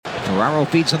Ferraro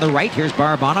feeds on the right. Here's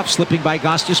Barabanov slipping by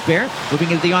Gostisbehere. Moving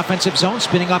into the offensive zone,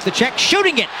 spinning off the check,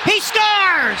 shooting it. He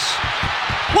scores!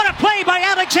 What a play by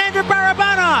Alexander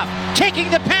Barabanov!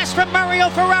 Taking the pass from Mario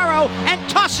Ferraro and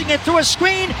tossing it through a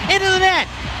screen into the net.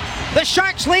 The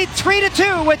Sharks lead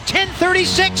 3-2 with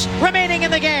 10:36 remaining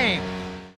in the game.